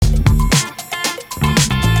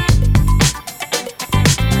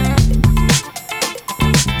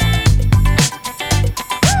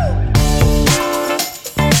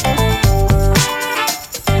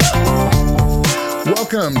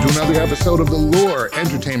Welcome to another episode of the Lore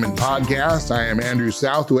Entertainment Podcast. I am Andrew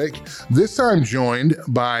Southwick. This time joined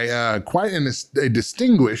by quite a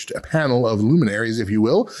distinguished panel of luminaries, if you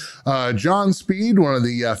will. John Speed, one of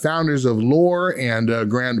the founders of Lore and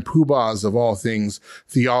grand poobahs of all things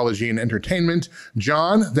theology and entertainment.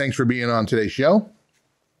 John, thanks for being on today's show.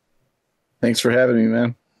 Thanks for having me,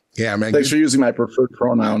 man. Yeah, man. Thanks for using my preferred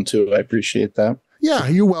pronoun too. I appreciate that. Yeah,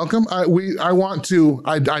 you're welcome. I don't want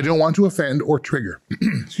to offend or trigger.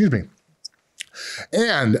 Excuse me.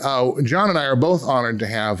 And John and I are both honored to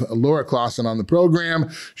have Laura Klassen on the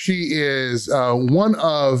program. She is one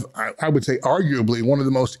of, I would say, arguably one of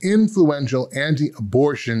the most influential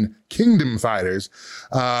anti-abortion kingdom fighters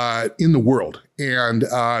in the world. And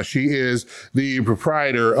she is the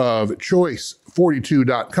proprietor of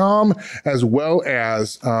Choice42.com, as well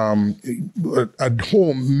as a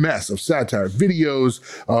whole mess of satire videos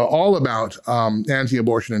all about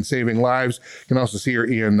anti-abortion and saving lives. You can also see her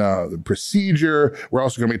in The Procedure. We're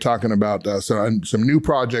also going to be talking about some new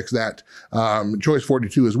projects that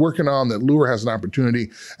Choice42 is working on, that Laura has an opportunity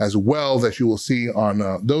as well that you will see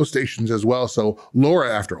on those stations as well. So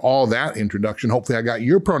Laura, after all that introduction, hopefully I got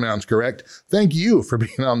your pronouns correct. Thank you for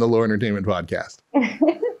being on the Lore Entertainment Podcast.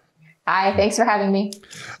 Hi, thanks for having me.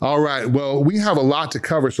 All right. Well, we have a lot to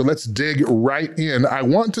cover, so let's dig right in. I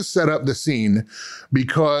want to set up the scene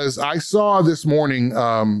because I saw this morning,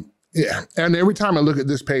 and every time I look at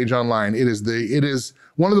this page online, it is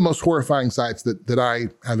one of the most horrifying sights that I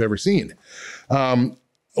have ever seen.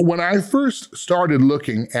 When I first started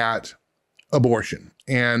looking at abortion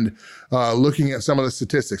and looking at some of the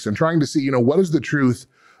statistics and trying to see, what is the truth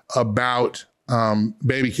about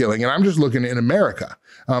baby killing, and I'm just looking in America.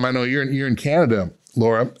 I know you're in Canada,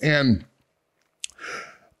 Laura, and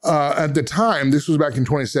at the time, this was back in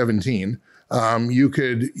 2017. You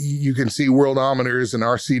can see worldometers and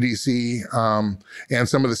our CDC and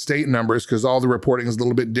some of the state numbers, because all the reporting is a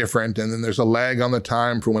little bit different, and then there's a lag on the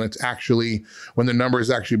time for when the numbers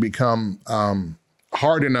actually become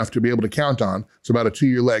hard enough to be able to count on. It's about a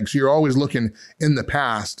 2-year lag. So you're always looking in the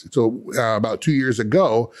past. So about 2 years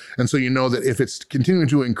ago. And so you know that if it's continuing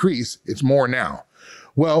to increase, it's more now.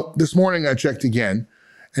 Well, this morning I checked again,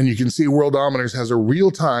 and you can see Worldometers has a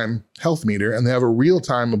real-time health meter, and they have a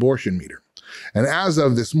real-time abortion meter. And as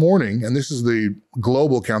of this morning, and this is the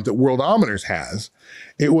global count that Worldometers has,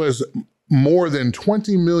 it was more than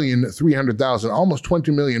 20,300,000, almost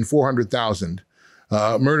 20,400,000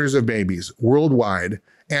 murders of babies worldwide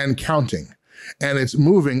and counting. And it's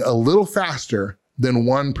moving a little faster than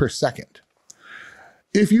 1 per second.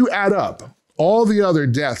 If you add up all the other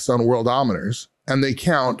deaths on Worldometers, and they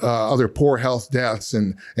count other poor health deaths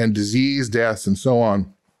and disease deaths and so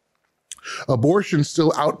on, abortion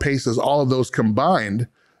still outpaces all of those combined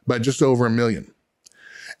by just over 1 million.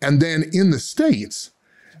 And then in the States,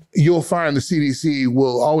 you'll find the CDC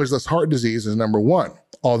will always list heart disease as number 1,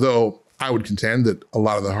 although I would contend that a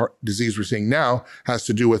lot of the heart disease we're seeing now has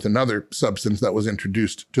to do with another substance that was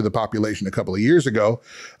introduced to the population a couple of years ago.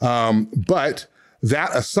 But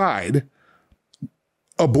that aside,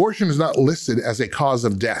 abortion is not listed as a cause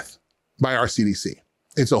of death by our CDC.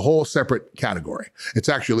 It's a whole separate category. It's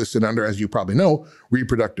actually listed under, as you probably know,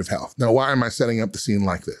 reproductive health. Now, why am I setting up the scene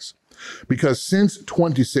like this? Because since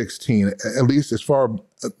 2016, at least as far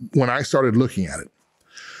when I started looking at it,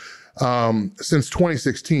 since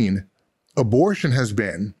 2016, abortion has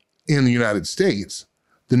been, in the United States,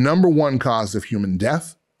 the number 1 cause of human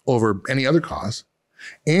death over any other cause,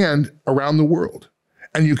 and around the world.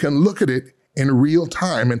 And you can look at it in real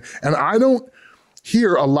time. And I don't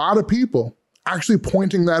hear a lot of people actually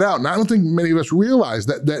pointing that out. And I don't think many of us realize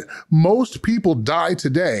that most people die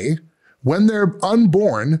today when they're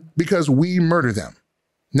unborn because we murder them.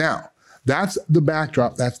 Now, that's the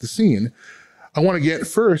backdrop, that's the scene. I want to get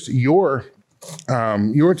first your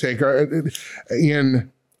take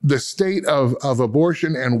in the state of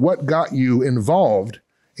abortion and what got you involved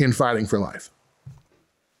in fighting for life.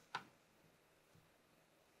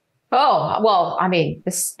 Oh, well, I mean,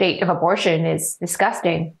 the state of abortion is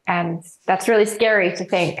disgusting. And that's really scary to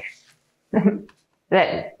think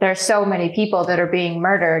that there's so many people that are being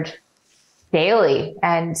murdered daily.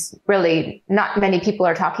 And really not many people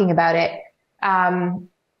are talking about it.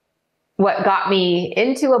 What got me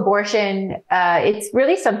into abortion, it's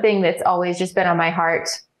really something that's always just been on my heart.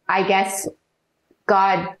 I guess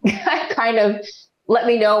God kind of let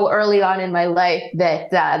me know early on in my life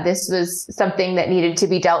that this was something that needed to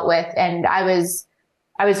be dealt with. And I was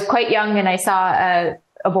quite young, and I saw a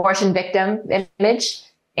abortion victim image,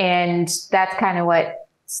 and that's kind of what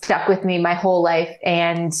stuck with me my whole life.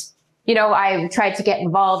 And I tried to get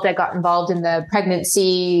involved. I got involved in the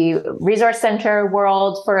pregnancy resource center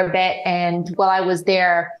world for a bit. And while I was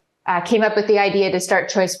there, came up with the idea to start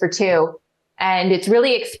Choice for Two. And it's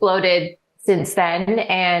really exploded since then.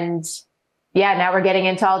 And yeah, now we're getting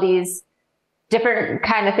into all these different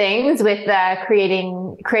kind of things with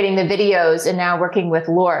creating the videos and now working with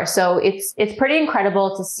Lore. So it's pretty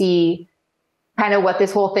incredible to see kind of what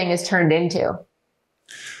this whole thing has turned into.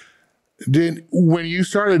 When you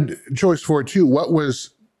started Choice for Two, what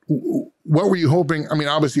were you hoping? I mean,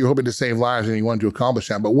 obviously you're hoping to save lives and you wanted to accomplish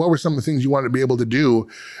that, but what were some of the things you wanted to be able to do?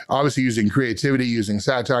 Obviously using creativity, using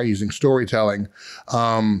satire, using storytelling.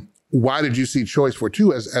 Why did you see Choice for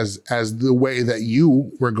Two as the way that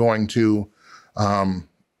you were going to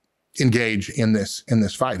engage in this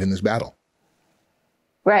fight, in this battle?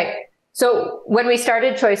 Right. So when we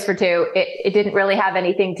started Choice for Two, it didn't really have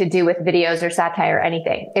anything to do with videos or satire or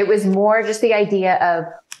anything. It was more just the idea of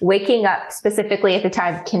waking up, specifically at the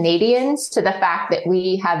time, Canadians, to the fact that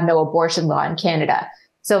we have no abortion law in Canada.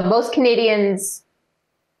 So most Canadians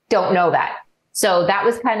don't know that. So that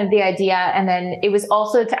was kind of the idea. And then it was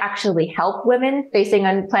also to actually help women facing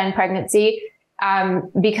unplanned pregnancy,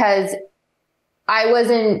 because I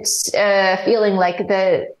wasn't feeling like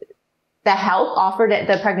the help offered at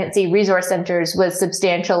the pregnancy resource centers was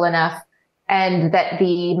substantial enough and that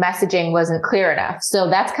the messaging wasn't clear enough. So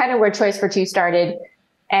that's kind of where Choice for Two started.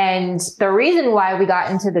 And the reason why we got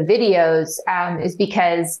into the videos is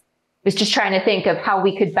because I was just trying to think of how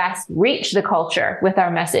we could best reach the culture with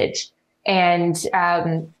our message. And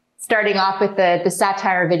starting off with the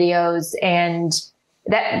satire videos, and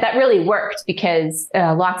that really worked because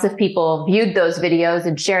lots of people viewed those videos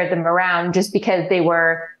and shared them around just because they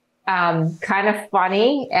were kind of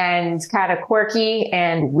funny and kind of quirky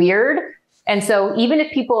and weird. And so even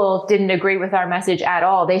if people didn't agree with our message at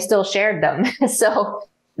all, they still shared them. So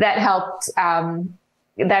that helped them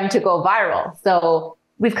to go viral. So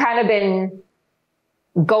we've kind of been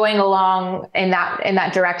going along in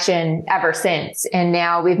that direction ever since. And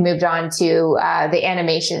now we've moved on to the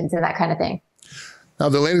animations and that kind of thing. Now,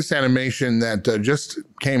 the latest animation that just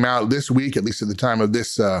came out this week, at least at the time of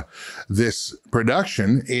this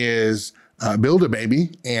production, is Build a Baby,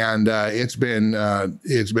 and it's been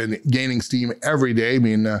gaining steam every day,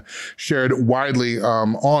 being shared widely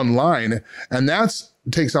online, and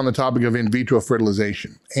takes on the topic of in vitro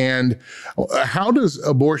fertilization. And how does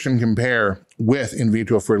abortion compare with in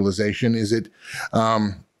vitro fertilization? Is it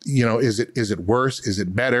is it worse? Is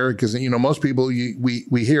it better? Because, most people,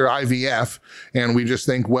 we hear IVF and we just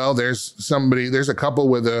think, well, there's a couple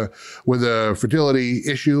with a fertility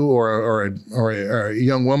issue or a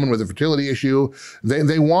young woman with a fertility issue.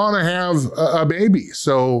 They want to have a baby.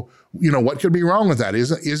 So, what could be wrong with that?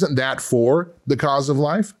 Isn't that for the cause of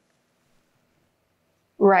life?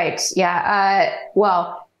 Right. Yeah.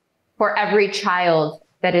 Well, for every child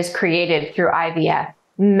that is created through IVF,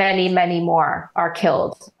 many, many more are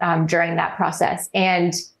killed during that process.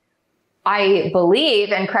 And I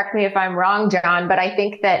believe, and correct me if I'm wrong, John, but I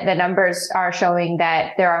think that the numbers are showing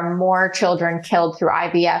that there are more children killed through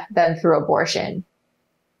IVF than through abortion.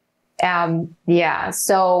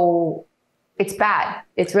 So it's bad.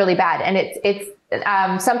 It's really bad. And it's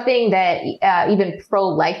something that even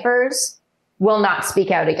pro-lifers will not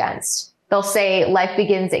speak out against. They'll say life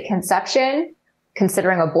begins at conception,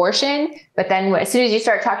 considering abortion. But then as soon as you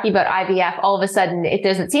start talking about IVF, all of a sudden it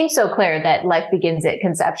doesn't seem so clear that life begins at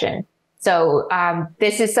conception. So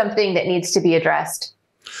this is something that needs to be addressed.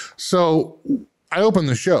 So I opened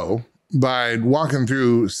the show by walking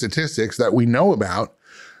through statistics that we know about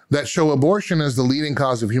that show abortion as the leading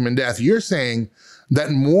cause of human death. You're saying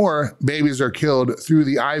that more babies are killed through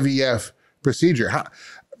the IVF procedure.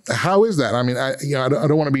 How is that? I mean, I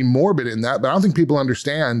don't want to be morbid in that, but I don't think people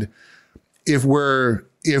understand if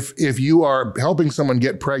you are helping someone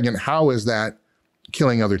get pregnant, how is that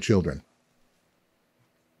killing other children?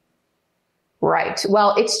 Right.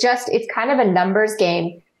 Well, it's kind of a numbers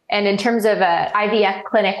game. And in terms of a IVF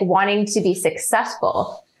clinic wanting to be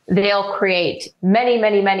successful, they'll create many,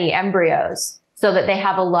 many, many embryos so that they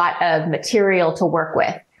have a lot of material to work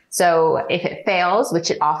with. So if it fails, which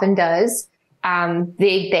it often does,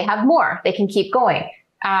 they have more, they can keep going.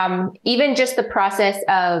 Even just the process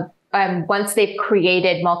of, once they've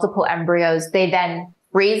created multiple embryos, they then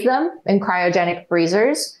freeze them in cryogenic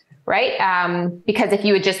freezers, right? Because if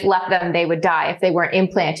you had just left them, they would die if they weren't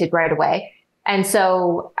implanted right away. And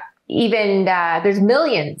so even, there's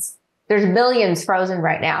millions frozen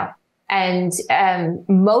right now. And,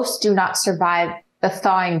 most do not survive the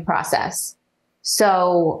thawing process.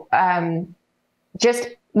 So, just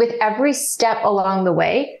with every step along the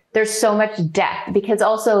way, there's so much death, because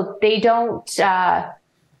also they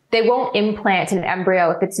won't implant an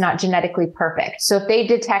embryo if it's not genetically perfect. So if they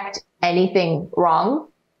detect anything wrong,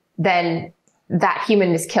 then that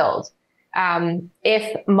human is killed.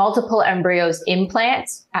 If multiple embryos implant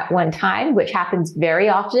at one time, which happens very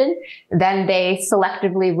often, then they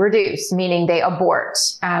selectively reduce, meaning they abort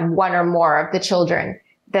one or more of the children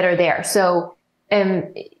that are there. So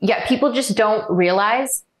people just don't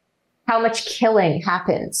realize how much killing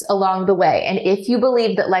happens along the way. And if you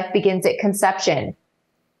believe that life begins at conception,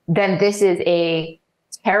 then this is a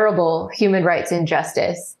terrible human rights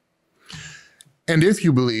injustice. And if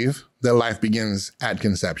you believe that life begins at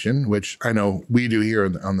conception, which I know we do here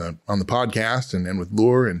on the podcast and with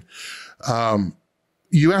Lure, and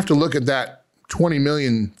you have to look at that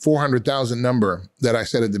 20,400,000 number that I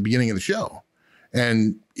said at the beginning of the show.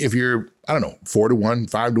 And if you're, I don't know, 4 to 1,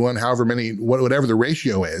 5 to 1, however many, whatever the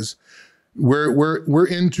ratio is, we're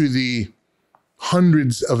into the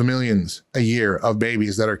hundreds of millions a year of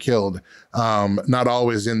babies that are killed, not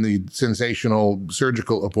always in the sensational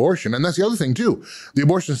surgical abortion. And that's the other thing too. The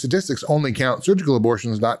abortion statistics only count surgical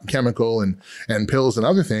abortions, not chemical and pills and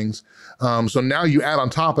other things. So now you add on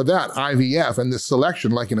top of that IVF and this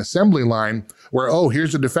selection, like an assembly line where, oh,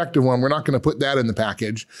 here's a defective one. We're not going to put that in the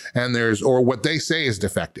package. And or what they say is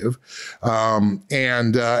defective. And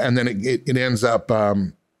then it ends up,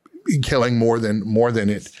 killing more than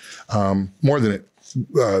it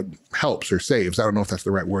helps or saves. I don't know if that's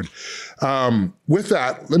the right word. With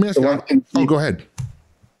that, let me ask you. Go ahead.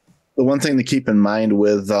 The one thing to keep in mind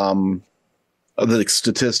with the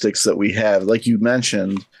statistics that we have, like you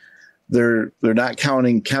mentioned, they're not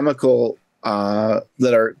counting chemical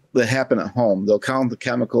that happen at home. They'll count the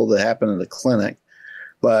chemical that happen in the clinic.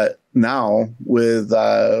 But now with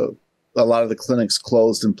a lot of the clinics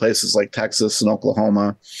closed in places like Texas and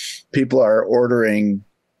Oklahoma, people are ordering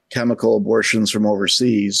chemical abortions from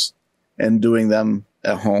overseas and doing them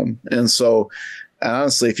at home. And so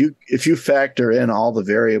honestly, if you factor in all the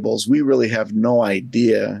variables, we really have no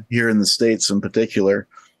idea here in the States in particular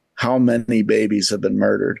how many babies have been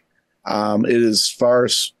murdered. It is far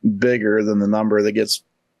bigger than the number that gets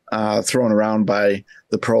thrown around by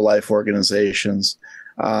the pro-life organizations.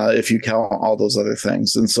 If you count all those other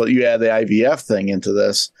things. And so you add the IVF thing into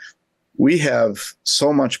this, we have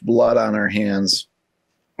so much blood on our hands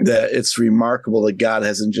that it's remarkable that God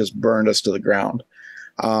hasn't just burned us to the ground.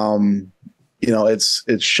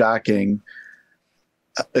 It's shocking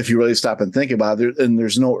if you really stop and think about it. And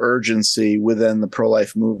there's no urgency within the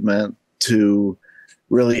pro-life movement to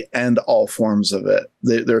really end all forms of it.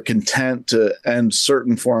 They're content to end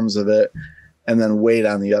certain forms of it and then wait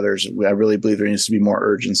on the others. I really believe there needs to be more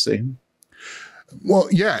urgency. Well,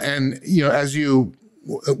 yeah. And, as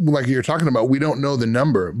like you're talking about, we don't know the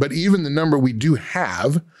number, but even the number we do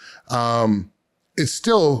have, it's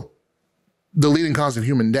still the leading cause of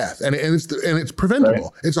human death. And it's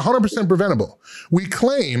preventable. Right. It's 100% preventable. We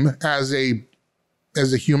claim as a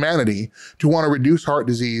humanity to want to reduce heart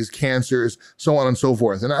disease, cancers, so on and so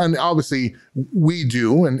forth. And obviously we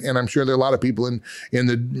do. And I'm sure there are a lot of people in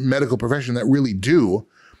the medical profession that really do.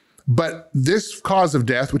 But this cause of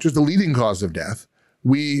death, which is the leading cause of death,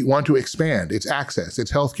 we want to expand its access,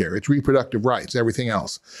 its healthcare, its reproductive rights, everything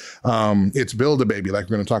else. It's build a baby, like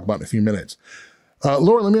we're going to talk about in a few minutes.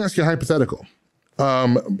 Laura, let me ask you a hypothetical.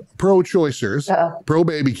 Pro-choicers,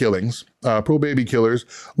 pro-baby killers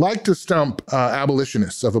like to stump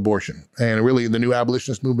abolitionists of abortion. And really the new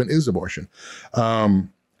abolitionist movement is abortion.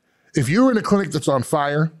 If you were in a clinic that's on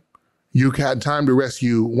fire, you had time to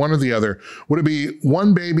rescue one or the other. Would it be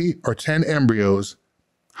one baby or 10 embryos?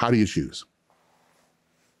 How do you choose?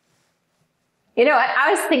 I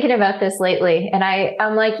was thinking about this lately, and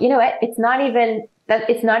I'm like, it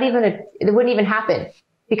wouldn't even happen.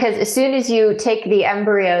 Because as soon as you take the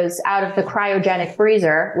embryos out of the cryogenic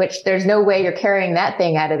freezer, which there's no way you're carrying that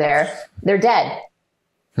thing out of there, they're dead.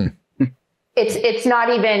 It's not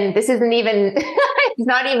even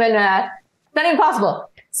possible.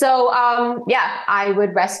 So, I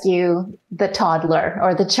would rescue the toddler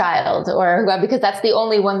or the child because that's the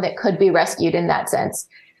only one that could be rescued in that sense.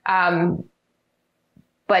 But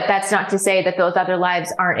that's not to say that those other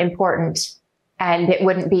lives aren't important, and it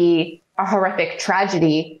wouldn't be a horrific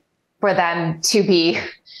tragedy for them to be,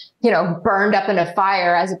 burned up in a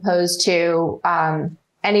fire as opposed to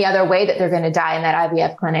any other way that they're going to die in that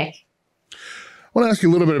IVF clinic. I want to ask you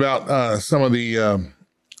a little bit about some of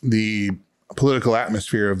the political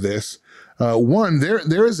atmosphere of this. One,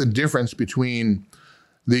 there is a difference between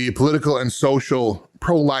the political and social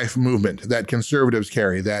pro-life movement that conservatives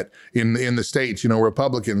carry, that in the States,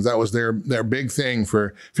 Republicans, that was their big thing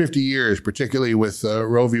for 50 years, particularly with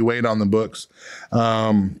Roe v. Wade on the books,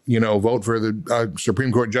 vote for the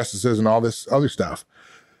Supreme Court justices and all this other stuff.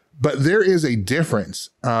 But there is a difference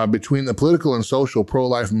between the political and social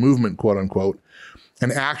pro-life movement, quote unquote,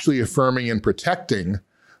 and actually affirming and protecting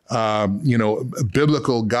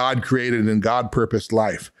biblical, God-created and God-purposed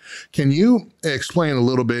life. Can you explain a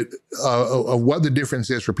little bit of what the difference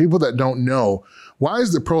is for people that don't know? Why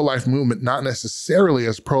is the pro-life movement not necessarily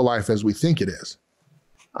as pro-life as we think it is?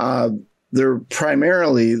 They're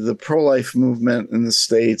primarily, the pro-life movement in the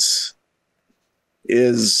States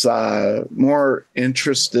is more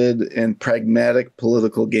interested in pragmatic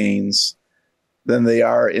political gains than they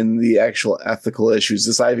are in the actual ethical issues.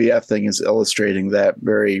 This IVF thing is illustrating that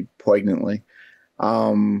very poignantly.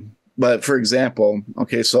 But for example,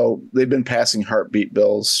 so they've been passing heartbeat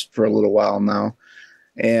bills for a little while now.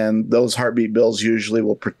 And those heartbeat bills usually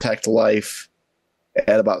will protect life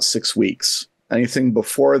at about 6 weeks. Anything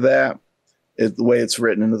before that, the way it's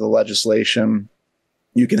written into the legislation,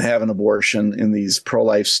 you can have an abortion in these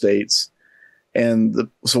pro-life states. And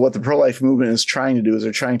so what the pro-life movement is trying to do is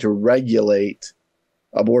they're trying to regulate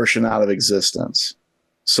abortion out of existence.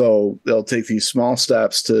 So they'll take these small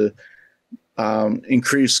steps to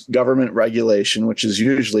increase government regulation, which is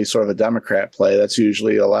usually sort of a Democrat play. That's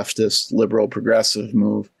usually a leftist, liberal, progressive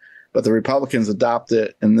move. But the Republicans adopt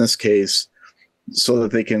it in this case so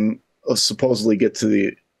that they can supposedly get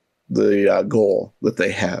to the goal that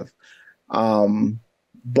they have.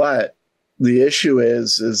 But the issue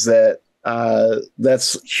is that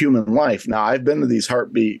that's human life. Now, I've been to these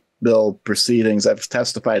heartbeat bill proceedings. I've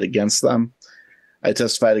testified against them. I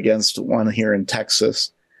testified against one here in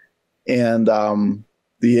Texas. And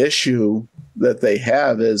the issue that they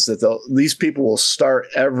have is that these people will start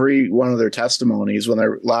every one of their testimonies when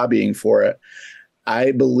they're lobbying for it.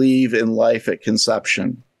 I believe in life at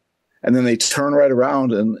conception. And then they turn right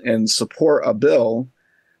around and support a bill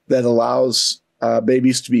that allows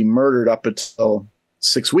babies to be murdered up until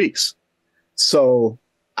 6 weeks. So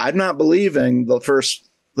I'm not believing the first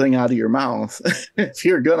thing out of your mouth. If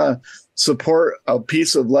you're going to support a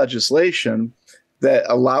piece of legislation that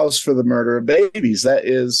allows for the murder of babies, that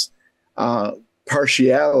is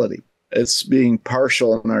partiality. It's being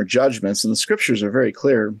partial in our judgments. And the scriptures are very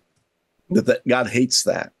clear that God hates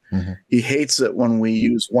that. Mm-hmm. He hates it when we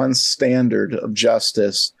use one standard of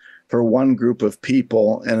justice for one group of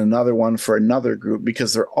people and another one for another group,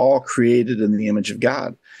 because they're all created in the image of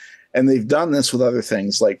God. And they've done this with other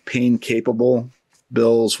things like pain capable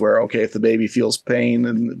bills where, if the baby feels pain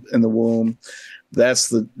in the womb, that's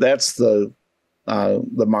the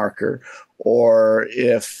marker. Or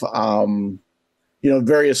if,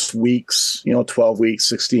 various weeks, 12 weeks,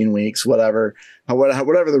 16 weeks, whatever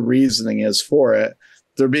the reasoning is for it,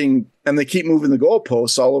 and they keep moving the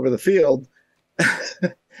goalposts all over the field.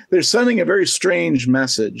 They're sending a very strange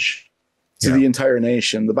message to the entire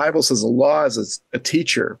nation. The Bible says the law is a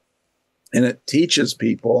teacher, and it teaches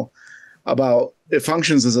people about, it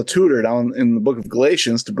functions as a tutor down in the book of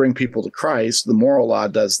Galatians to bring people to Christ. The moral law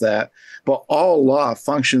does that, but all law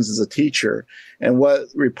functions as a teacher. And what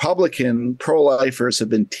Republican pro-lifers have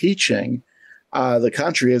been teaching the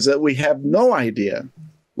country is that we have no idea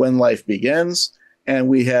when life begins, and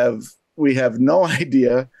we have no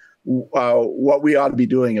idea what we ought to be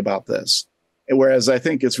doing about this. Whereas I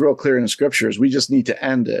think it's real clear in the scriptures, we just need to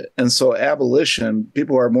end it. And so abolition,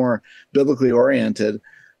 people who are more biblically oriented,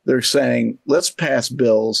 they're saying, let's pass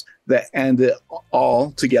bills that end it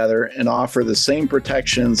all together and offer the same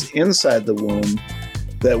protections inside the womb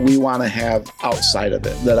that we want to have outside of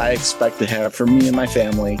it, that I expect to have for me and my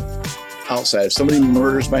family outside. If somebody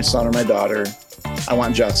murders my son or my daughter, I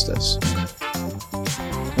want justice.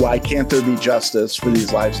 Why can't there be justice for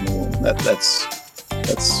these lives in the womb?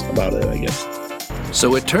 That's about it, I guess.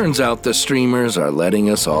 So it turns out the streamers are letting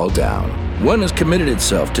us all down. One has committed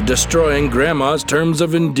itself to destroying Grandma's terms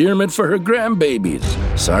of endearment for her grandbabies.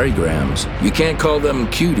 Sorry, Grams, you can't call them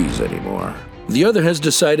cuties anymore. The other has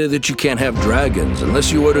decided that you can't have dragons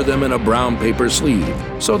unless you order them in a brown paper sleeve,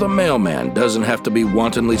 so the mailman doesn't have to be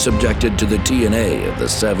wantonly subjected to the TNA of the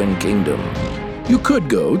Seven Kingdoms. You could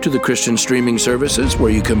go to the Christian streaming services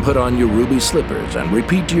where you can put on your ruby slippers and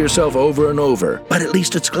repeat to yourself over and over, but at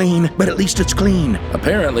least it's clean, but at least it's clean.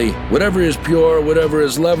 Apparently, whatever is pure, whatever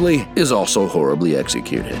is lovely, is also horribly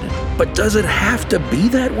executed. But does it have to be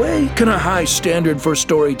that way? Can a high standard for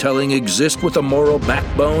storytelling exist with a moral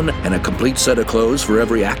backbone and a complete set of clothes for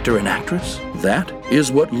every actor and actress? That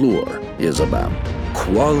is what Lure is about.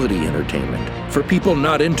 quality entertainment for people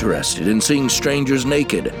not interested in seeing strangers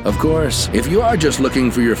naked. Of course, if you are just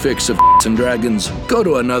looking for your fix of and dragons, go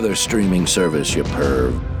to another streaming service, you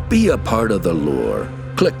perv. Be a part of the lore.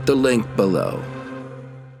 Click the link below.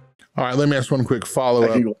 All right, let me ask one quick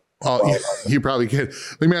follow-up. Oh, you probably could.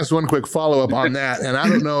 Let me ask one quick follow-up on that. And I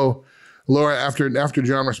don't know, Laura, after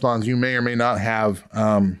John responds, you may or may not have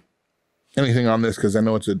anything on this, because I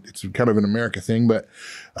know it's kind of an America thing, but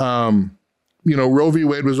Roe v.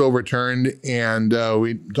 Wade was overturned, and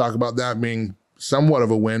we talk about that being somewhat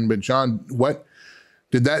of a win. But John, what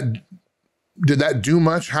did that do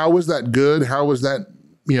much? How was that good? How was that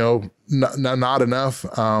not enough?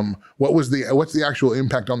 What's the actual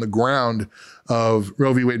impact on the ground of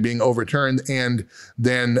Roe v. Wade being overturned? And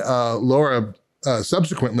then Laura,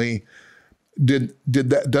 subsequently, did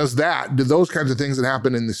those kinds of things that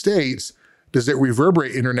happen in the States, does it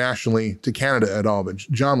reverberate internationally to Canada at all? But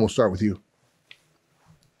John, we'll start with you.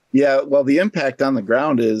 Yeah, well, the impact on the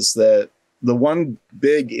ground is that the one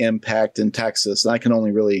big impact in Texas, and I can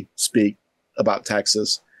only really speak about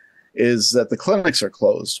Texas, is that the clinics are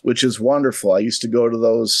closed, which is wonderful. I used to go to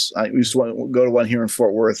those. I used to go to one here in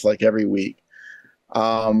Fort Worth like every week.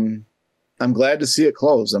 I'm glad to see it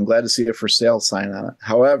closed. I'm glad to see a for sale sign on it.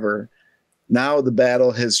 However, now the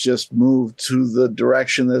battle has just moved to the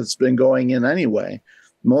direction that it's been going in anyway.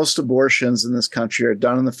 Most abortions in this country are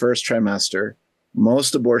done in the first trimester.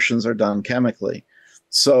 Most abortions are done chemically.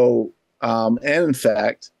 So, and in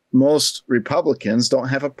fact, most Republicans don't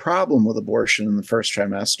have a problem with abortion in the first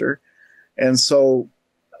trimester. And so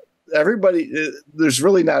there's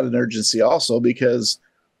really not an urgency also, because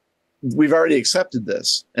we've already accepted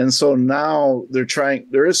this. And so now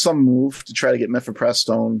there is some move to try to get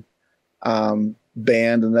mifepristone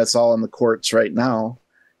banned, and that's all in the courts right now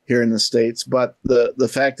here in the States. But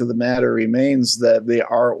the fact of the matter remains that they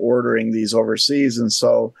are ordering these overseas. And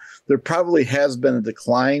so there probably has been a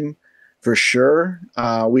decline for sure.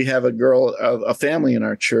 We have a family in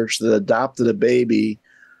our church that adopted a baby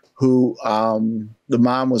who the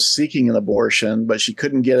mom was seeking an abortion, but she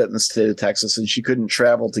couldn't get it in the state of Texas, and she couldn't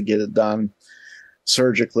travel to get it done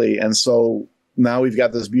surgically. And so now we've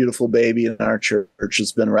got this beautiful baby in our church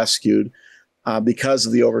that's been rescued because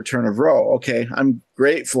of the overturn of Roe. Okay, I'm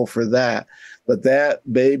grateful for that. But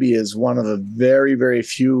that baby is one of the very, very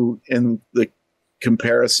few in the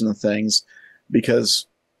comparison of things, because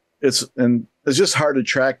it's just hard to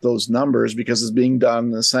track those numbers, because it's being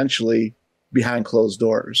done essentially behind closed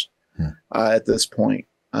doors at this point.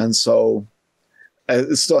 And so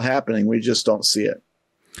it's still happening. We just don't see it.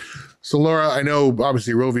 So Laura, I know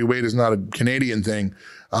obviously Roe v. Wade is not a Canadian thing.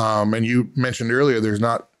 And you mentioned earlier, there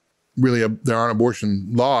aren't abortion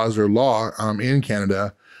laws or law in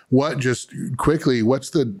Canada. What's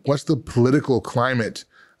the political climate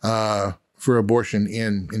for abortion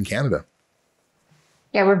in Canada?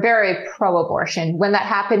 Yeah, we're very pro-abortion. When that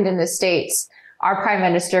happened in the States, our prime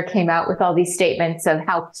minister came out with all these statements of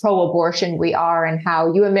how pro-abortion we are, and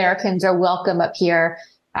how you Americans are welcome up here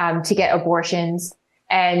to get abortions.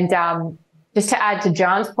 And just to add to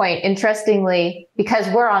John's point, interestingly, because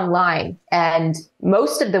we're online, and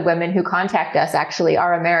most of the women who contact us actually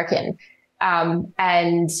are American,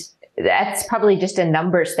 and that's probably just a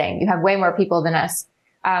numbers thing. You have way more people than us.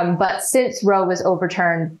 But since Roe was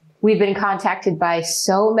overturned, we've been contacted by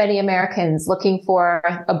so many Americans looking for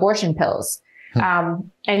abortion pills.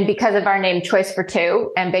 And because of our name, Choice for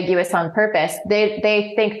Two, ambiguous on purpose, they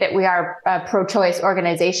think that we are a pro-choice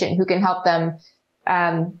organization who can help them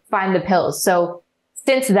find the pills. So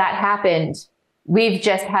since that happened, we've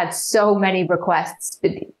just had so many requests.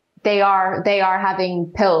 They are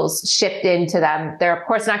having pills shipped into them. They're of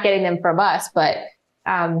course not getting them from us, but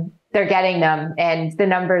they're getting them, and the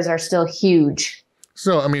numbers are still huge.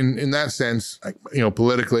 So, I mean, in that sense,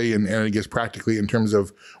 politically and I guess practically, in terms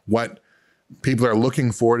of what people are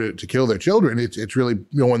looking for to kill their children, it's really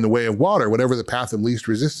going the way of water, whatever the path of least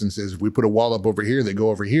resistance is. If we put a wall up over here, they go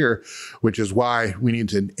over here, which is why we need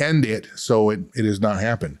to end it so it does not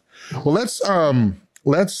happen. Well,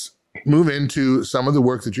 let's move into some of the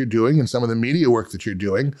work that you're doing and some of the media work that you're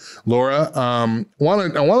doing. Laura, I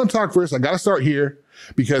want to talk first. I got to start here,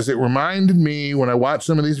 because it reminded me, when I watched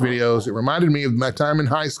some of these videos, it reminded me of my time in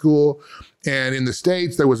high school. And in the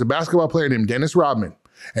States, there was a basketball player named Dennis Rodman.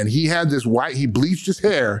 And he had he bleached his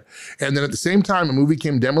hair. And then at the same time, a movie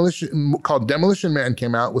called Demolition Man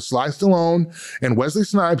came out with Sly Stallone and Wesley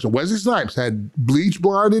Snipes. And Wesley Snipes had bleach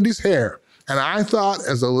blonde in his hair. And I thought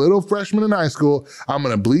as a little freshman in high school, I'm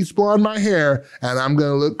going to bleach blonde my hair and I'm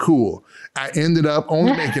going to look cool. I ended up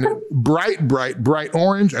only making it bright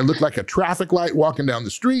orange. I looked like a traffic light walking down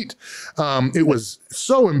the street. It was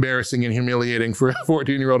so embarrassing and humiliating for a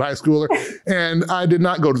 14-year-old high schooler. And I did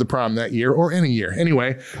not go to the prom that year or any year.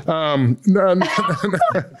 Anyway,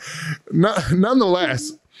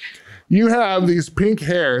 nonetheless, you have these pink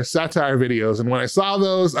hair satire videos. And when I saw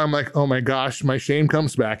those, I'm like, oh my gosh, my shame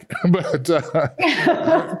comes back. But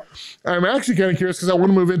I'm actually kind of curious because I want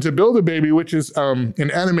to move into Build-A-Baby, which is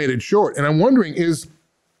an animated short. And I'm wondering, does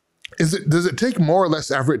it take more or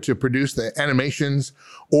less effort to produce the animations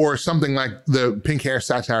or something like the pink hair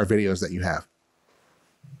satire videos that you have?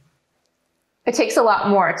 It takes a lot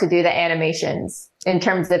more to do the animations in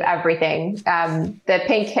terms of everything. The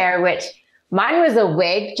pink hair, which mine was a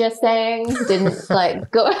wig, just saying, didn't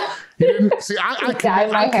like go. You didn't see. I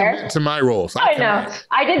commit to my roles. I know.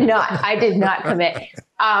 I did not commit.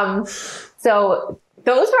 So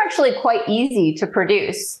those were actually quite easy to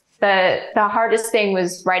produce. The hardest thing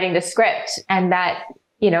was writing the script, and that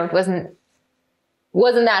wasn't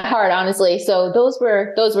that hard, honestly. So those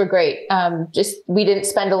were great. Just we didn't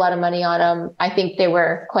spend a lot of money on them. I think they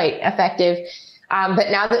were quite effective.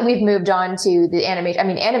 But now that we've moved on to the animation, I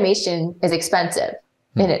mean, animation is expensive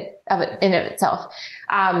in of itself.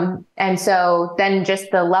 And so then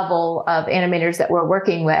just the level of animators that we're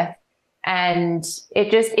working with, and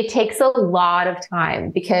it takes a lot of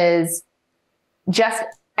time because just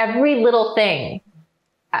every little thing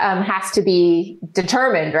has to be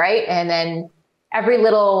determined, right? And then every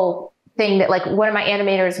little thing that like one of my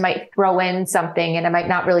animators might throw in something and I might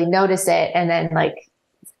not really notice it. And then like,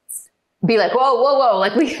 be like, whoa,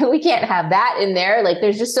 like we can't have that in there. Like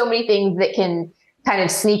there's just so many things that can kind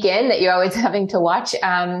of sneak in that you're always having to watch.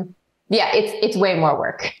 It's way more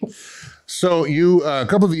work. So you, a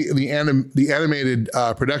couple of the animated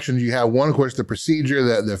productions you have, one, of course, The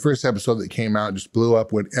Procedure, the first episode that came out just blew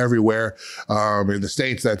up, went everywhere in the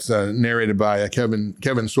States. That's narrated by Kevin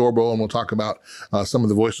Sorbo, and we'll talk about some of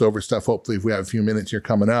the voiceover stuff, hopefully, if we have a few minutes here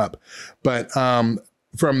coming up. But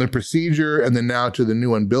from The Procedure and then now to the new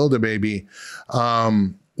one, Build-A-Baby,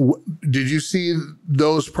 did you see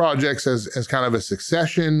those projects as kind of a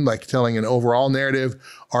succession, like telling an overall narrative?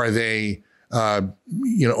 Are they,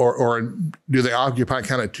 or do they occupy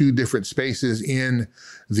kind of two different spaces in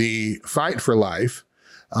the fight for life?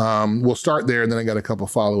 We'll start there, and then I got a couple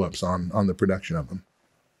follow-ups on the production of them.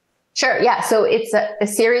 Sure. Yeah. So it's a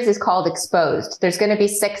series is called Exposed. There's going to be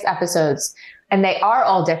 6 episodes, and they are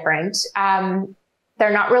all different. They're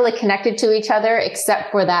not really connected to each other,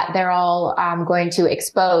 except for that they're all going to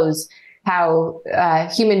expose how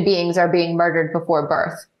human beings are being murdered before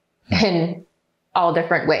birth in all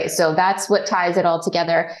different ways. So that's what ties it all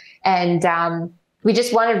together. And we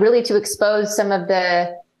just wanted really to expose some of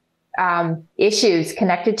the issues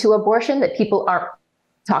connected to abortion that people aren't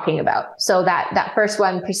talking about. So that first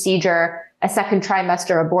one, Procedure, a second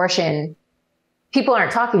trimester abortion, people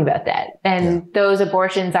aren't talking about that. And those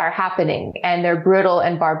abortions are happening and they're brutal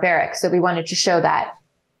and barbaric. So we wanted to show that.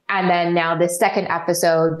 And then now the second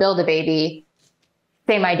episode, Build-A-Baby,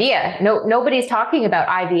 same idea. Nobody's talking about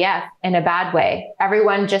IVF in a bad way.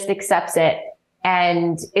 Everyone just accepts it.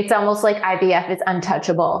 And it's almost like IVF is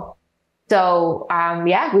untouchable. So,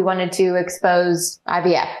 we wanted to expose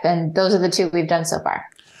IVF, and those are the 2 we've done so far.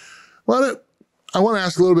 Well, I want to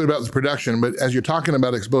ask a little bit about the production, but as you're talking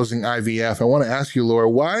about exposing IVF, I want to ask you, Laura,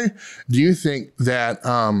 why do you think that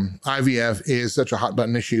IVF is such a hot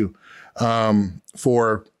button issue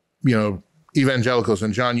for, evangelicals?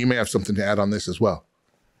 And John, you may have something to add on this as well.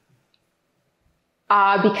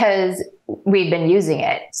 Because we've been using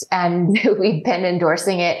it and we've been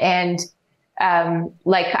endorsing it. And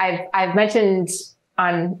like I've mentioned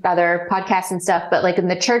on other podcasts and stuff, but like in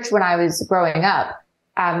the church when I was growing up,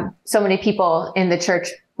 so many people in the church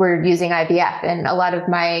were using IVF, and a lot of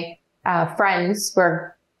my friends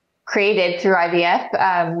were created through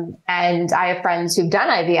IVF. And I have friends who've done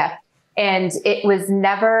IVF, and it was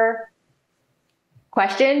never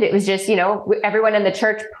questioned. It was just, everyone in the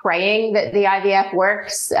church praying that the IVF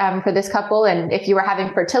works for this couple. And if you were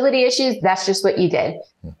having fertility issues, that's just what you did.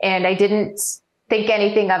 And I didn't think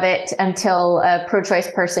anything of it until a pro-choice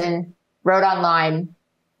person wrote online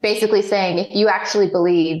basically saying, if you actually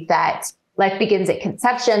believe that life begins at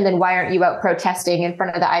conception, then why aren't you out protesting in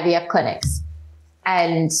front of the IVF clinics?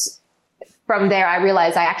 And from there, I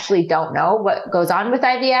realized I actually don't know what goes on with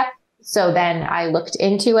IVF. So then I looked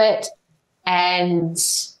into it and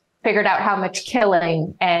figured out how much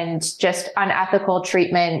killing and just unethical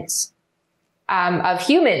treatment of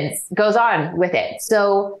humans goes on with it.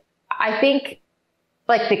 So I think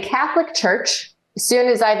like the Catholic Church, as soon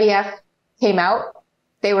as IVF came out,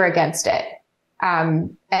 they were against it.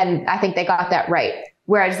 And I think they got that right.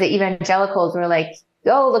 Whereas the evangelicals were like,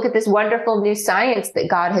 oh, look at this wonderful new science that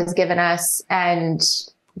God has given us, and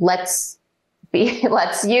let's use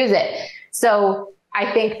it. So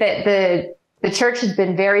I think that the church has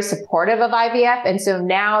been very supportive of IVF. And so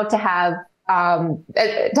now to have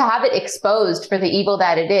it exposed for the evil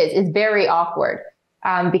that it is very awkward,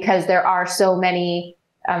 because there are so many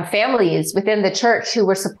families within the church who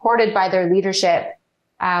were supported by their leadership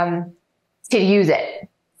to use it.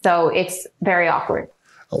 So it's very awkward.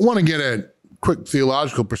 I want to get a quick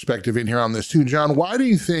theological perspective in here on this too. John, why do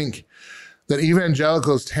you think that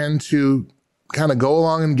evangelicals tend to kind of go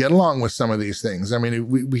along and get along with some of these things? I mean,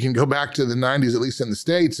 we can go back to the 90s, at least in the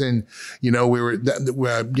States, and,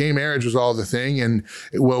 gay marriage was all the thing. And,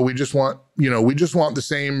 well, we just want the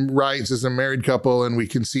same rights as a married couple, and we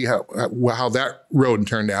can see how that road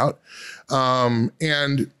turned out.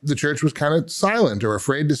 And the church was kind of silent or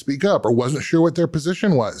afraid to speak up or wasn't sure what their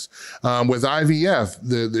position was. With IVF,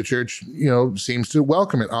 the church, seems to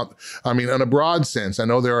welcome it. I mean, in a broad sense, I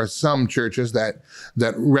know there are some churches that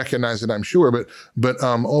recognize it, I'm sure, but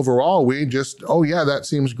overall, we just, oh yeah, that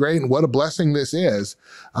seems great. And what a blessing this is.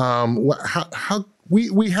 How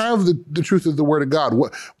we have the truth of the Word of God.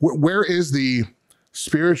 Where is the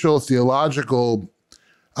spiritual, theological,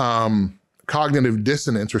 cognitive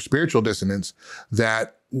dissonance or spiritual dissonance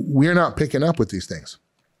that we're not picking up with these things?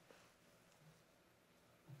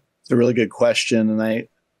 It's a really good question. And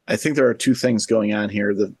I think there are two things going on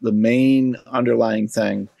here. The main underlying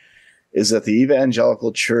thing is that the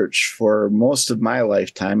evangelical church, for most of my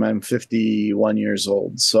lifetime, I'm 51 years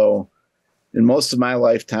old. So in most of my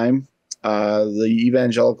lifetime, the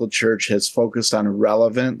evangelical church has focused on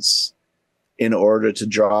relevance in order to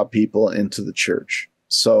draw people into the church.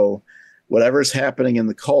 So whatever's happening in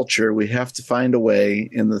the culture, we have to find a way,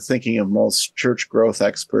 in the thinking of most church growth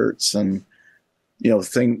experts and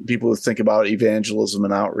people who think about evangelism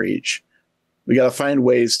and outreach, we got to find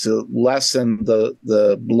ways to lessen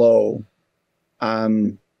the blow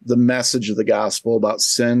on the message of the gospel about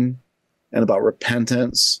sin and about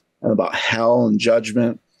repentance and about hell and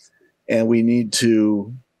judgment. And we need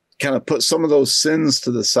to kind of put some of those sins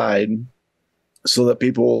to the side so that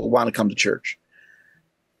people will want to come to church.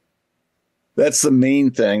 That's the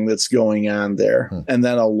main thing that's going on there. And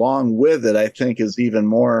then along with it, I think is even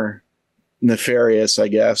more nefarious, I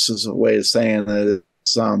guess, is a way of saying that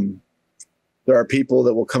it's, there are people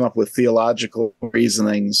that will come up with theological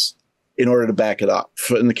reasonings in order to back it up.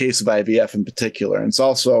 In the case of IVF in particular, and it's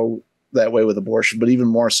also that way with abortion, but even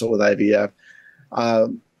more so with IVF.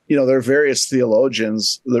 There are various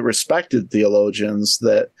theologians, the respected theologians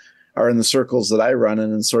that are in the circles that I run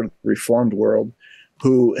in sort of the Reformed world,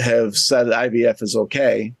 who have said IVF is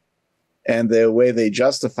okay. And the way they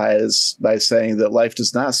justify it is by saying that life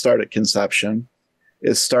does not start at conception.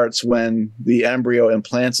 It starts when the embryo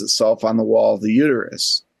implants itself on the wall of the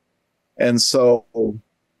uterus. And so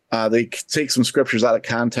they take some scriptures out of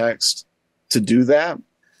context to do that,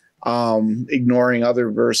 ignoring other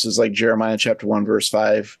verses like Jeremiah chapter 1, verse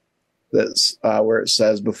 5, that's where it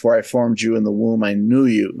says, before I formed you in the womb, I knew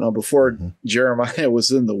you. Now, before Jeremiah was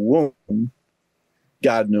in the womb,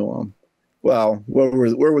 God knew him. Well,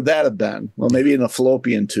 where would that have been? Well, maybe in a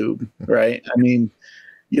fallopian tube, right? I mean,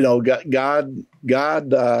 God,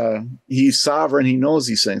 he's sovereign. He knows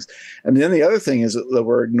these things. And then the other thing is that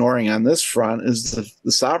we're ignoring on this front is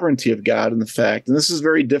the sovereignty of God and the fact, and this is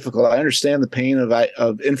very difficult. I understand the pain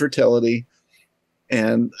of infertility,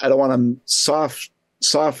 and I don't want to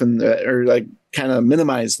soften that or like kind of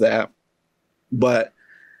minimize that, but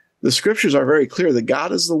the scriptures are very clear that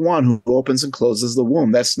God is the one who opens and closes the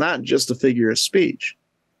womb. That's not just a figure of speech.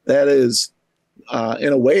 That is,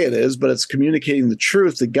 in a way it is, but it's communicating the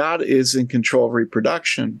truth that God is in control of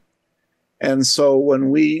reproduction. And so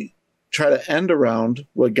when we try to end around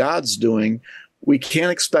what God's doing, we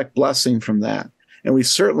can't expect blessing from that. And we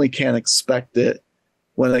certainly can't expect it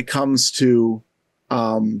when it comes to,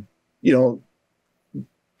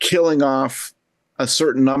 killing off a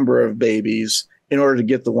certain number of babies in order to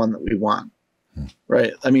get the one that we want,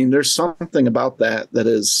 right? I mean, there's something about that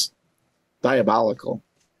is diabolical.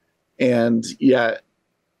 And yet,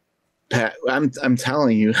 Pat, I'm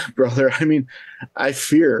telling you, brother, I mean, I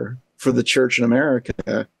fear for the church in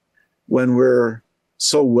America when we're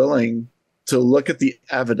so willing to look at the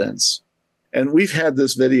evidence. And we've had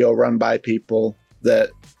this video run by people that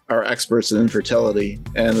are experts in infertility,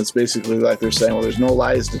 and it's basically like they're saying, well, there's no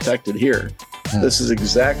lies detected here. This is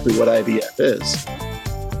exactly what IVF is.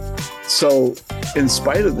 So in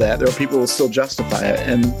spite of that, there are people who will still justify it.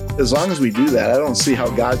 And as long as we do that, I don't see how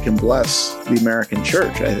God can bless the American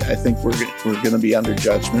church. I think we're going to be under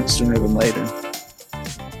judgment sooner than later.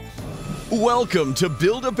 Welcome to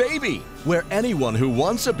Build a Baby, where anyone who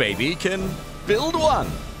wants a baby can build one.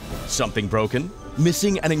 Something broken?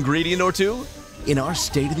 Missing an ingredient or two? In our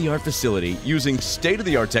state-of-the-art facility, using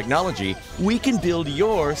state-of-the-art technology, we can build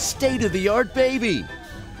your state-of-the-art baby.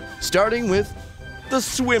 Starting with the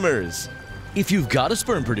swimmers. If you've got a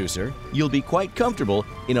sperm producer, you'll be quite comfortable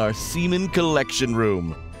in our semen collection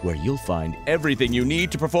room, where you'll find everything you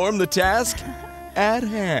need to perform the task at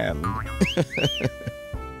hand.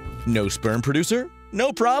 No sperm producer?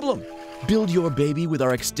 No problem. Build your baby with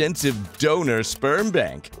our extensive donor sperm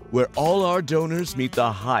bank, where all our donors meet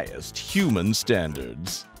the highest human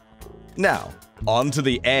standards. Now, on to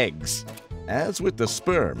the eggs. As with the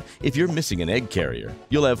sperm, if you're missing an egg carrier,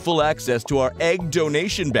 you'll have full access to our egg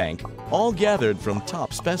donation bank, all gathered from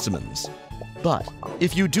top specimens. But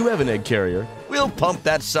if you do have an egg carrier, we'll pump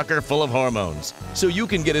that sucker full of hormones, so you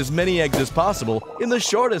can get as many eggs as possible in the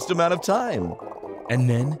shortest amount of time. And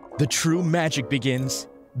then the true magic begins.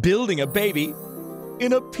 Building a baby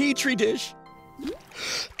in a petri dish.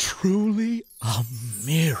 Truly a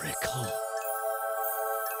miracle.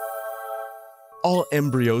 All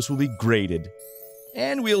embryos will be graded,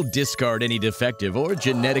 and we'll discard any defective or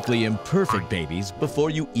genetically imperfect babies before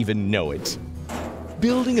you even know it.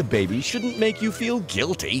 Building a baby shouldn't make you feel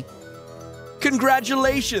guilty.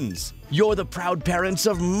 Congratulations! You're the proud parents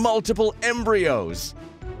of multiple embryos.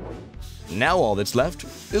 Now all that's left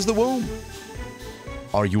is the womb.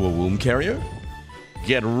 Are you a womb carrier?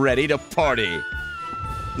 Get ready to party.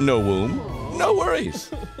 No womb? No worries.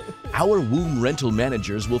 Our womb rental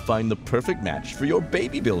managers will find the perfect match for your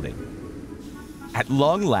baby building. At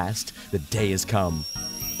long last, the day has come.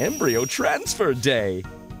 Embryo transfer day.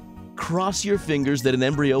 Cross your fingers that an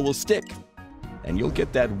embryo will stick, and you'll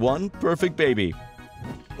get that one perfect baby.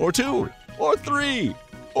 Or 2, or 3,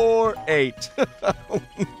 or 8.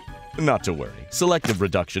 Not to worry, selective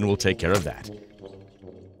reduction will take care of that.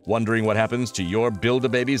 Wondering what happens to your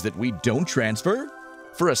Build-A-Babies that we don't transfer?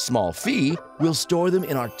 For a small fee, we'll store them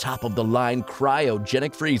in our top-of-the-line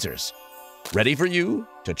cryogenic freezers, ready for you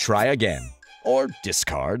to try again, or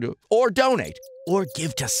discard, or donate, or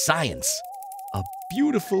give to science. A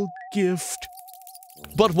beautiful gift.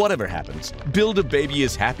 But whatever happens, Build-A-Baby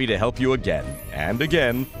is happy to help you again, and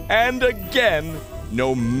again, and again,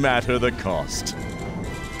 no matter the cost.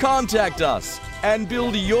 Contact us and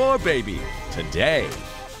build your baby today.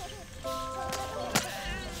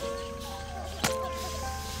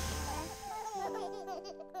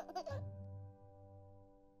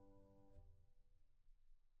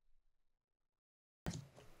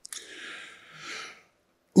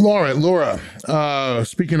 Laura,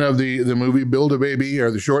 speaking of the movie Build-A-Baby, or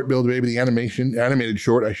the short Build-A-Baby, the animated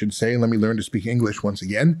short, I should say. Let me learn to speak English once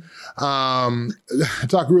again.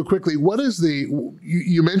 Talk real quickly. What is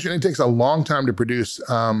you mentioned it takes a long time to produce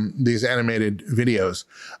these animated videos.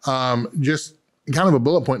 Just kind of a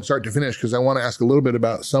bullet point start to finish, because I want to ask a little bit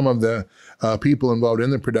about some of the people involved in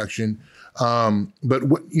the production. But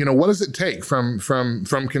what does it take from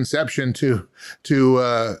conception to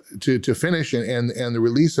finish and the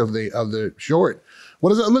release of the short? What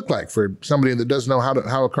does that look like for somebody that doesn't know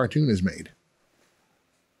how a cartoon is made?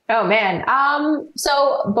 Oh man.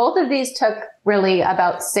 So both of these took really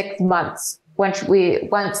about 6 months once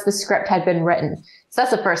the script had been written. So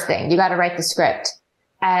that's the first thing. You got to write the script.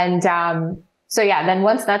 And, then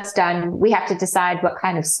once that's done, we have to decide what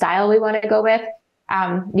kind of style we want to go with.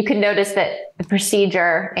 You can notice that the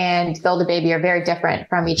procedure and Build-A-Baby are very different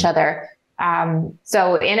from each other.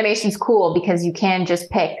 So animation's cool because you can just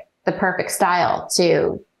pick the perfect style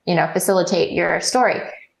to, facilitate your story.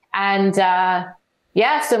 And,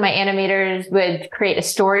 so my animators would create a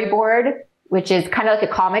storyboard, which is kind of like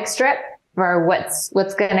a comic strip for what's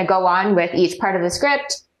going to go on with each part of the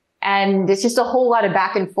script. And it's just a whole lot of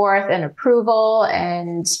back and forth and approval.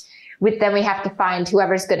 And then we have to find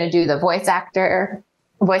whoever's going to do the voice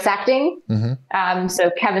acting. Mm-hmm.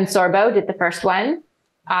 So Kevin Sorbo did the first one,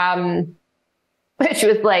 which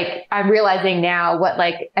was like, I'm realizing now what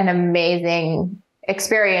like an amazing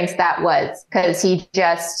experience that was, because he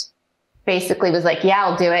just basically was like, yeah,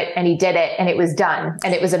 I'll do it. And he did it and it was done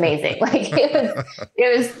and it was amazing. Like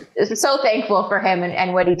it was so thankful for him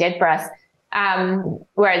and what he did for us.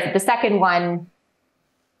 Whereas the second one,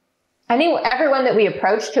 I think everyone that we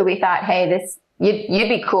approached who we thought, hey, you'd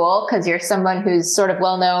be cool because you're someone who's sort of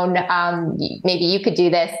well known. Maybe you could do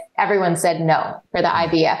this. Everyone said no for the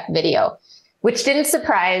IVF video, which didn't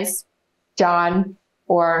surprise John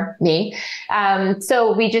for me.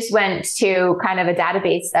 So we just went to kind of a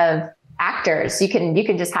database of actors. You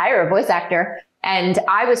can just hire a voice actor. And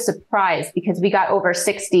I was surprised because we got over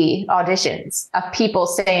 60 auditions of people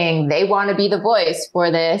saying they want to be the voice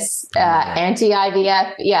for this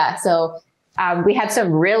anti-IVF. Yeah. So we had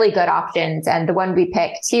some really good options, and the one we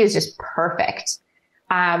picked, he was just perfect.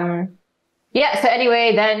 So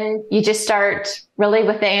anyway, then you just start really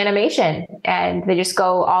with the animation, and they just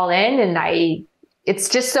go all in, and it's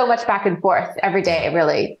just so much back and forth every day,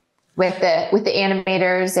 really, with the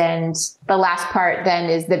animators. And the last part then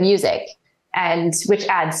is the music, and which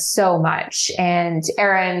adds so much. And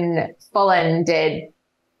Aaron Fullen did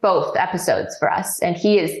both episodes for us, and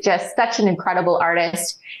he is just such an incredible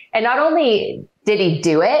artist. And not only did he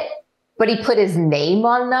do it, but he put his name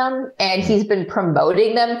on them, and he's been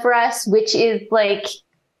promoting them for us, which is like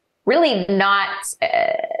really not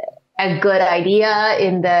a good idea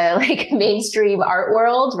in the like mainstream art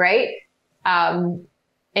world, right?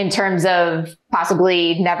 In terms of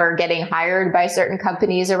possibly never getting hired by certain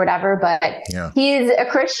companies or whatever. But he's a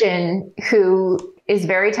Christian who is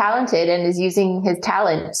very talented and is using his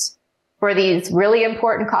talent for these really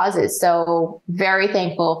important causes. So very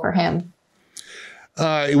thankful for him.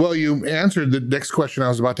 Well, you answered the next question I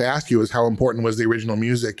was about to ask you, is how important was the original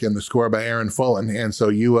music and the score by Aaron Fullen? And so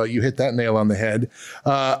you hit that nail on the head.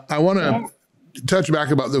 I want to touch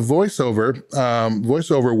back about the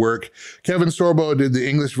voiceover work. Kevin Sorbo did the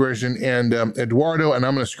English version, and Eduardo, and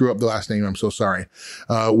I'm going to screw up the last name, I'm so sorry.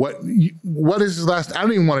 What is his last? I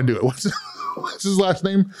don't even want to do it. What's his last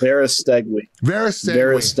name? Verastegui.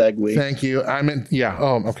 Thank you. I meant,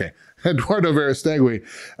 okay. Eduardo Verastegui,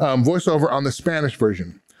 voiceover on the Spanish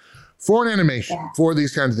version. For an animation, for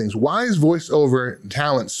these kinds of things, why is voiceover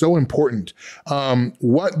talent so important?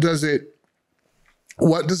 What does it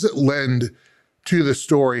lend to the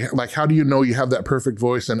story? Like, how do you know you have that perfect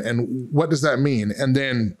voice, and what does that mean? And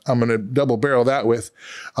then I'm going to double barrel that with,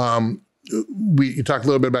 you talked a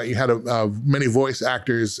little bit about, you had many voice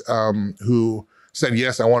actors who said,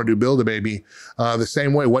 yes, I want to do Build-A-Baby. The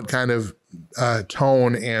same way, what kind of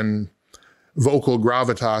tone and vocal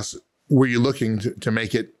gravitas were you looking to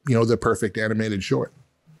make it, the perfect animated short?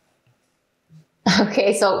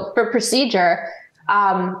 Okay, so for procedure,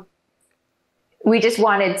 we just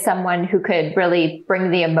wanted someone who could really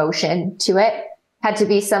bring the emotion to it. Had to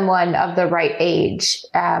be someone of the right age.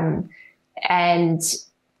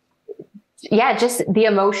 Just the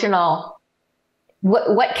emotional,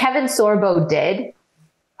 what Kevin Sorbo did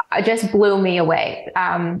just blew me away.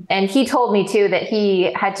 And he told me too that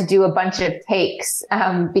he had to do a bunch of takes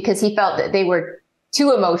because he felt that they were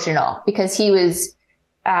too emotional, because he was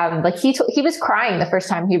he was crying the first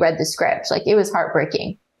time he read the script. Like, it was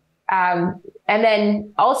heartbreaking. And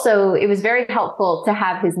then also it was very helpful to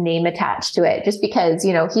have his name attached to it, just because,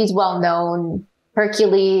 he's well known,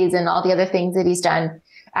 Hercules and all the other things that he's done.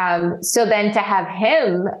 So then to have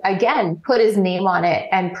him again put his name on it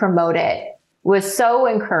and promote it was so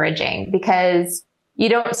encouraging, because you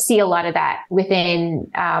don't see a lot of that within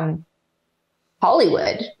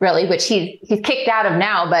Hollywood, really, which he's kicked out of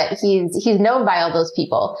now, but he's known by all those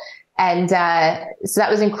people. And so that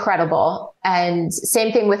was incredible. And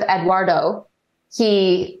same thing with Eduardo.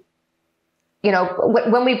 He,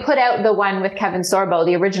 when we put out the one with Kevin Sorbo,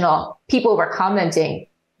 the original, people were commenting,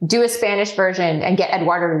 do a Spanish version and get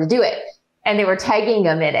Eduardo to do it. And they were tagging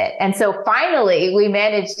him in it. And so finally we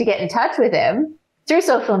managed to get in touch with him through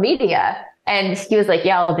social media. And he was like,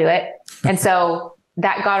 yeah, I'll do it. And so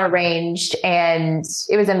that got arranged, and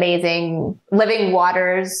it was amazing. Living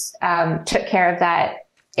Waters took care of that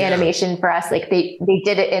animation for us. Like, they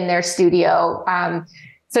did it in their studio.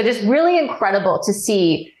 So just really incredible to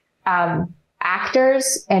see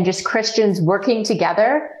actors and just Christians working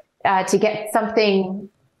together to get something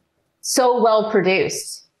so well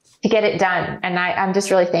produced, to get it done. And I'm just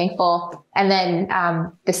really thankful. And then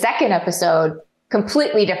the second episode,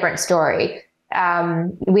 completely different story.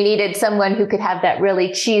 We needed someone who could have that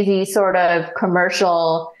really cheesy sort of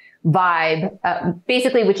commercial vibe,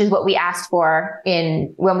 basically, which is what we asked for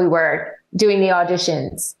when we were doing the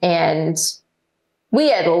auditions. And we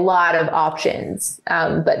had a lot of options.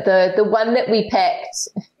 But the one that we picked,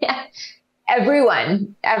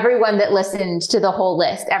 everyone that listened to the whole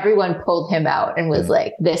list, everyone pulled him out and was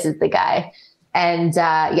like, this is the guy. And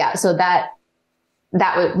so that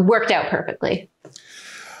worked out perfectly.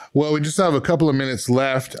 Well, we just have a couple of minutes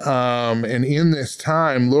left. And in this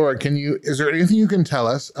time, Laura, is there anything you can tell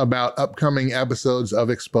us about upcoming episodes of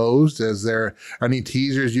Exposed? Is there any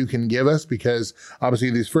teasers you can give us? Because obviously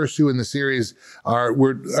these first two in the series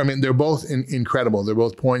they're both incredible. They're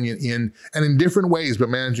both poignant in different ways, but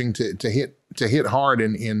managing to hit hard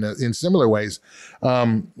in similar ways.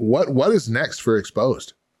 What is next for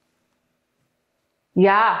Exposed?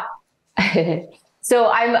 Yeah.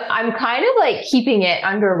 So I'm kind of like keeping it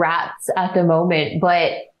under wraps at the moment,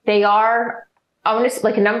 but they are,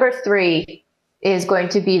 like number 3 is going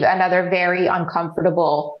to be another very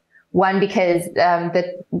uncomfortable one, because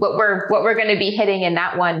what we're going to be hitting in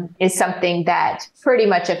that one is something that pretty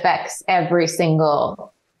much affects every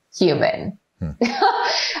single human.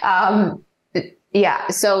 Yeah.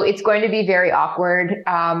 So it's going to be very awkward,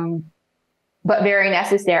 but very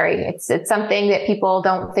necessary. It's something that people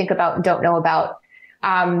don't think about and don't know about.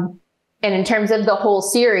 And in terms of the whole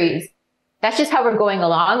series, that's just how we're going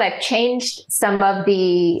along. I've changed some of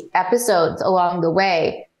the episodes along the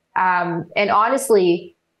way. And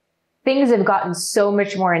honestly, things have gotten so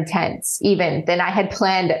much more intense even than I had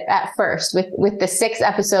planned at first with the 6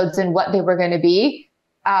 episodes and what they were going to be,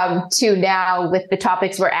 to now with the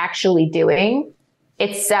topics we're actually doing.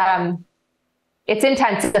 It's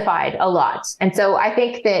intensified a lot. And so I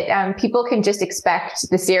think that people can just expect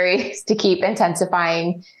the series to keep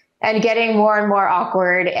intensifying and getting more and more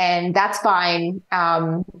awkward, and that's fine.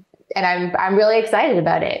 And I'm really excited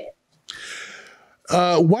about it.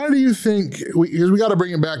 Why do you think, because we got to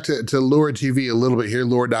bring it back to Lure TV a little bit here,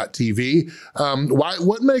 Lure.tv.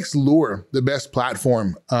 What makes Lure the best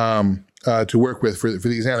platform to work with for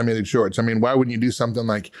these animated shorts? I mean, why wouldn't you do something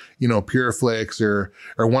like, PureFlix or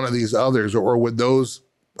one of these others, or would those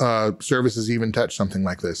services even touch something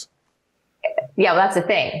like this? Yeah, well, that's the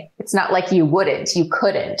thing. It's not like you wouldn't, you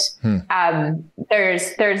couldn't.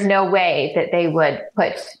 There's no way that they would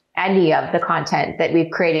put any of the content that we've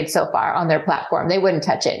created so far on their platform. They wouldn't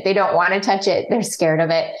touch it. They don't want to touch it. They're scared of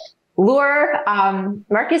it. Lure,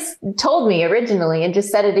 Marcus told me originally and just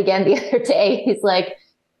said it again the other day. He's like,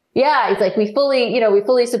 we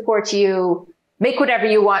fully support you. Make whatever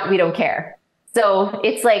you want. We don't care. So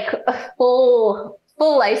it's like a full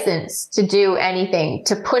license to do anything,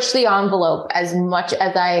 to push the envelope as much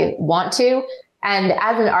as I want to. And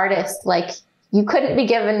as an artist, like, you couldn't be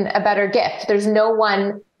given a better gift. There's no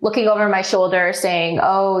one looking over my shoulder saying,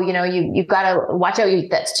 oh, you've got to watch out.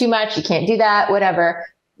 That's too much. You can't do that, whatever.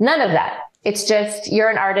 None of that. It's just, you're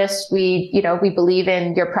an artist. We believe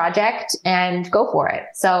in your project and go for it.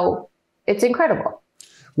 So it's incredible.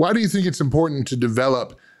 Why do you think it's important to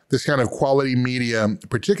develop this kind of quality media,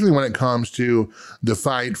 particularly when it comes to the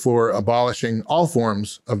fight for abolishing all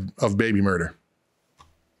forms of baby murder?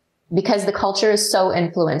 Because the culture is so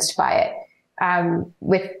influenced by it.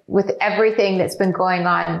 With everything that's been going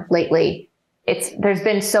on lately, there's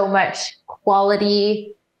been so much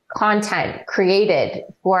quality content created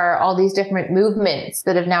for all these different movements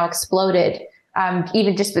that have now exploded.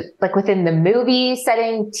 Even just within the movie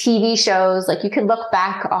setting, TV shows, like you can look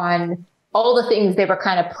back on all the things they were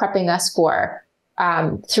kind of prepping us for,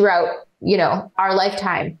 throughout, our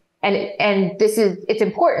lifetime. And it's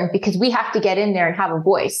important because we have to get in there and have a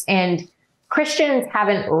voice, and Christians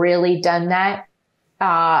haven't really done that,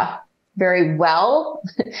 very well,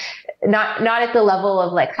 not at the level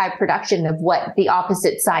of like high production of what the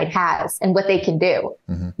opposite side has and what they can do.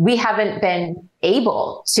 Mm-hmm. We haven't been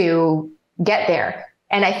able to get there.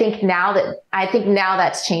 And I think now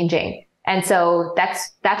that's changing. And so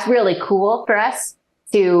that's really cool for us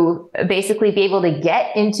to basically be able to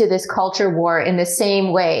get into this culture war in the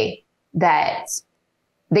same way that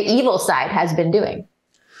the evil side has been doing.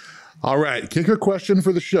 All right, kicker question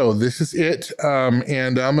for the show. This is it.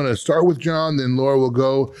 And I'm going to start with John, then Laura will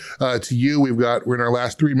go to you. We're in our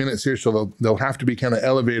last 3 minutes here, so they'll have to be kind of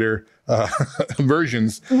elevator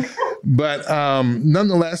versions. But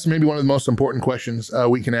nonetheless, maybe one of the most important questions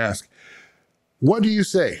we can ask. What do you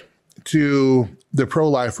say to the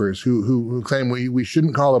pro-lifers who claim we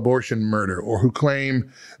shouldn't call abortion murder, or who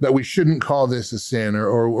claim that we shouldn't call this a sin,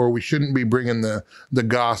 or we shouldn't be bringing the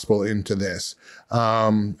gospel into this?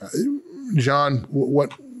 John,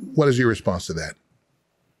 what is your response to that?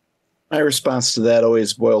 My response to that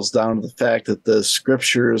always boils down to the fact that the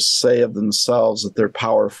scriptures say of themselves that they're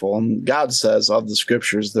powerful, and God says of the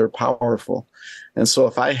scriptures they're powerful. And so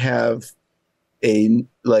if I have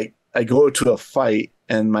I go to a fight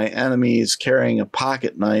and my enemy is carrying a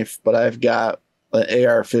pocket knife, but I've got an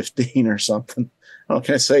AR-15 or something. How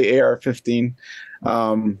can I say AR-15?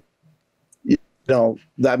 I'm going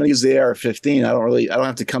to use the AR-15. I don't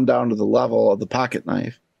have to come down to the level of the pocket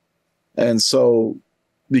knife. And so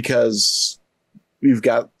because you've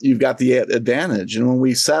got the advantage. And when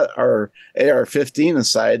we set our AR-15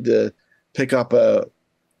 aside to pick up a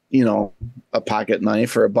pocket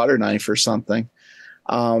knife or a butter knife or something,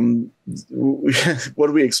 what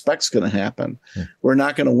do we expect is going to happen? We're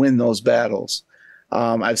not going to win those battles.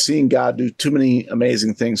 I've seen God do too many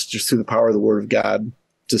amazing things just through the power of the Word of God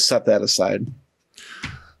to set that aside.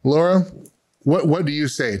 Laura, what do you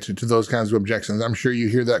say to those kinds of objections? I'm sure you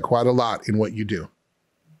hear that quite a lot in what you do.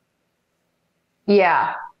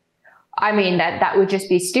 Yeah. I mean, that would just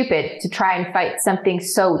be stupid to try and fight something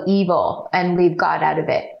so evil and leave God out of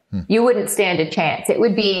it. You wouldn't stand a chance. It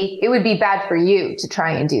would be bad for you to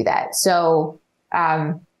try and do that. So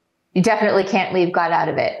you definitely can't leave God out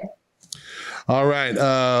of it. All right.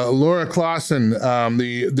 Laura Klassen,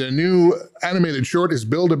 the new animated short is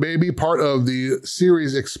Build a Baby, part of the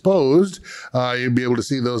series Exposed. You'll be able to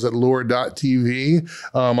see those at lore.tv.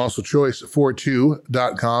 Also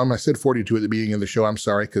choice42.com. I said 42 at the beginning of the show. I'm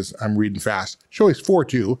sorry, because I'm reading fast.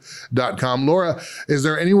 Choice42.com. Laura, is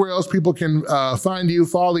there anywhere else people can find you,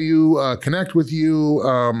 follow you, connect with you,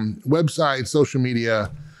 website, social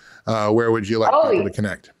media? Where would you like people to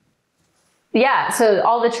connect? Yeah. So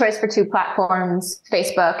all the Choice for Two platforms,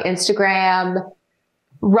 Facebook, Instagram,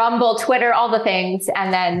 Rumble, Twitter, all the things.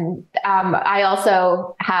 And then I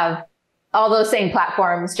also have all those same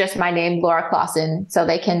platforms, just my name, Laura Klassen. So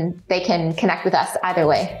they can connect with us either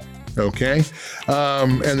way. Okay.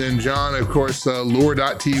 And then John, of course,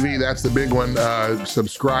 lore.tv, that's the big one.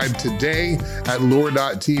 Subscribe today at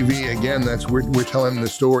lore.tv. Again, that's we're telling the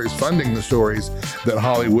stories, funding the stories that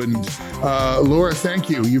Holly wouldn't. Laura, thank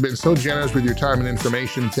you. You've been so generous with your time and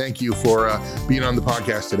information. Thank you for being on the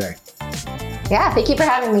podcast today. Yeah, thank you for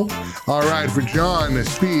having me. All right, for John,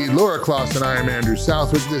 Speed, Laura Klassen, I am Andrew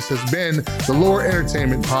Southwick. This has been the Lore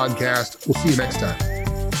Entertainment Podcast. We'll see you next time.